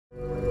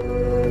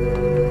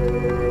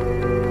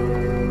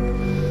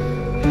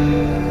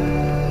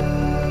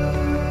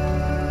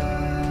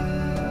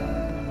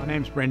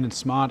Brendan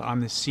Smart. I'm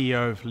the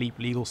CEO of Leap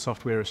Legal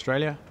Software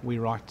Australia. We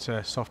write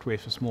software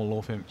for small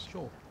law firms.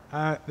 Sure.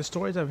 The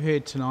stories I've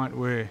heard tonight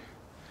were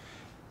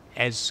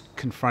as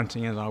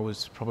confronting as I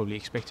was probably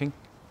expecting.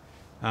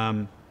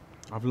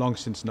 I've long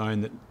since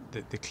known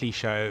that the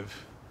cliche of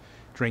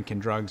drink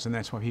and drugs and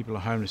that's why people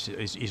are homeless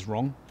is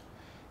wrong.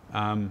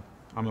 I'm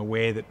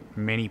aware that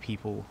many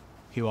people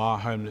who are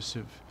homeless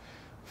have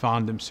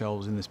found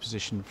themselves in this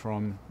position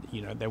from,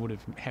 they would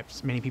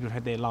have many people have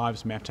had their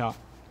lives mapped out.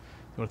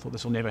 They would have thought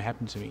this will never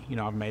happen to me.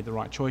 I've made the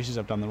right choices,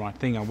 I've done the right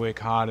thing, I work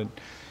hard. And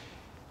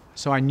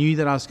so I knew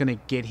that I was going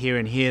to get here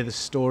and hear the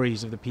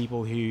stories of the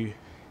people who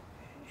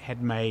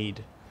had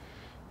made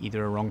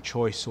either a wrong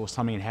choice or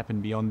something had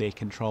happened beyond their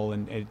control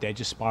and they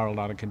just spiraled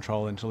out of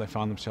control until they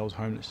found themselves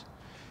homeless.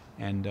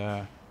 And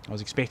I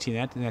was expecting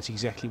that, and that's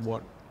exactly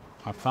what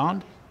I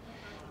found.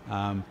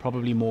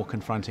 Probably more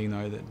confronting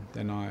though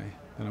than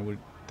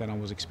I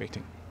was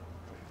expecting.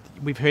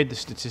 We've heard the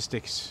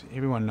statistics.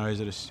 Everyone knows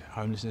that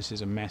homelessness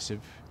is a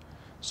massive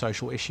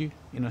social issue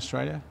in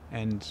Australia,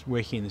 and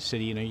working in the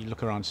city, you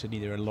look around Sydney,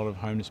 there are a lot of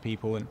homeless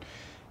people. And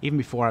even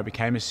before I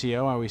became a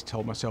CEO, I always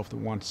told myself that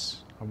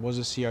once I was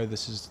a CEO,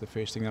 this is the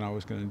first thing that I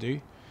was going to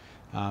do.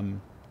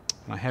 And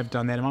I have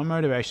done that, and my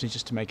motivation is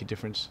just to make a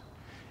difference.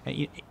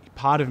 And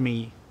part of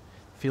me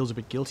feels a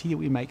bit guilty that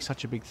we make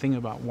such a big thing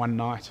about one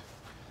night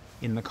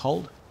in the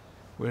cold,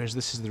 whereas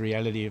this is the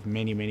reality of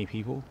many, many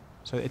people.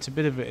 So it's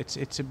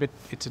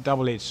a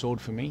double-edged sword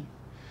for me.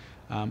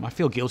 I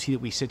feel guilty that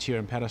we sit here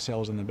and pat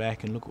ourselves on the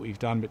back and look what we've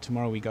done, but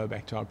tomorrow we go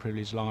back to our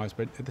privileged lives.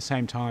 But at the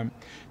same time,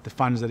 the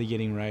funds that are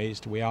getting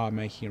raised, we are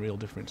making a real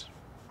difference.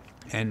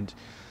 And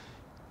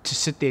to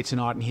sit there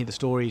tonight and hear the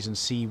stories and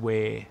see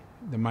where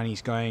the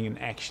money's going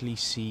and actually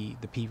see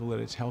the people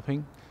that it's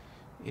helping,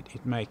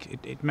 it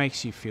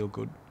makes you feel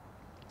good.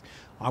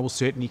 I will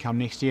certainly come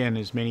next year and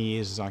as many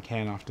years as I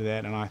can after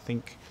that, and I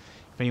think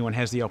if anyone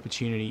has the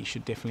opportunity, you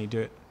should definitely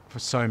do it for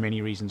so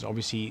many reasons.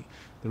 Obviously,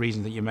 the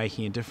reason that you're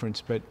making a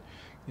difference, but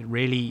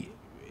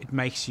it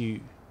makes you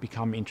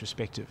become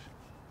introspective.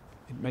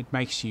 It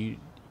makes you,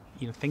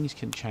 things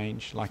can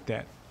change like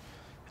that.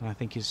 And I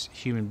think as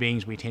human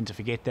beings, we tend to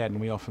forget that,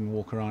 and we often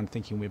walk around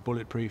thinking we're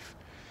bulletproof.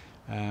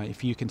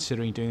 If you're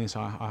considering doing this,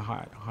 I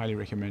highly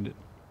recommend it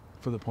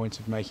for the points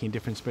of making a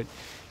difference. But,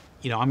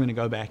 I'm going to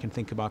go back and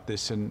think about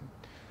this and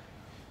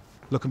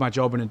look at my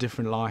job in a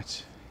different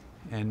light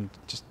and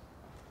just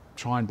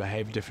try and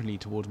behave differently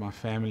towards my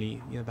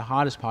family. The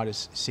hardest part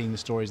is seeing the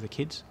stories of the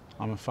kids.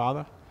 I'm a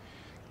father,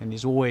 and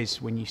there's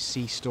always, when you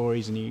see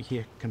stories and you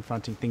hear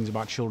confronting things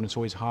about children, it's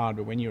always hard,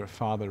 but when you're a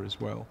father as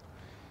well,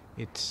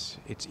 it's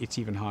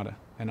even harder.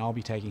 And I'll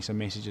be taking some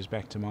messages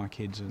back to my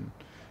kids and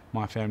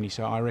my family,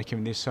 so I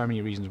reckon there's so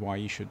many reasons why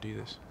you should do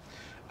this.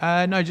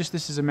 No, just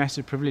this is a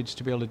massive privilege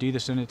to be able to do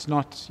this, and it's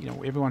not,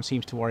 everyone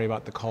seems to worry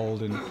about the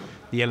cold and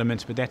the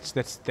elements, but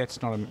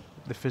that's not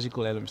the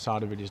physical element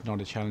side of it is not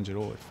a challenge at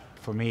all.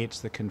 For me, it's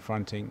the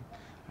confronting.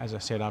 As I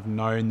said, I've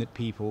known that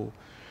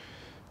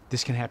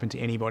this can happen to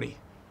anybody,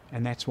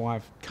 and that's why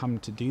I've come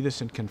to do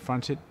this and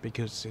confront it,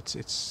 because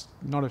it's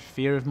not a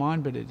fear of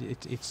mine, but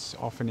it's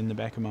often in the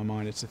back of my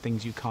mind. It's the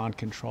things you can't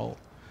control,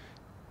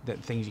 that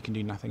things you can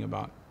do nothing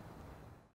about.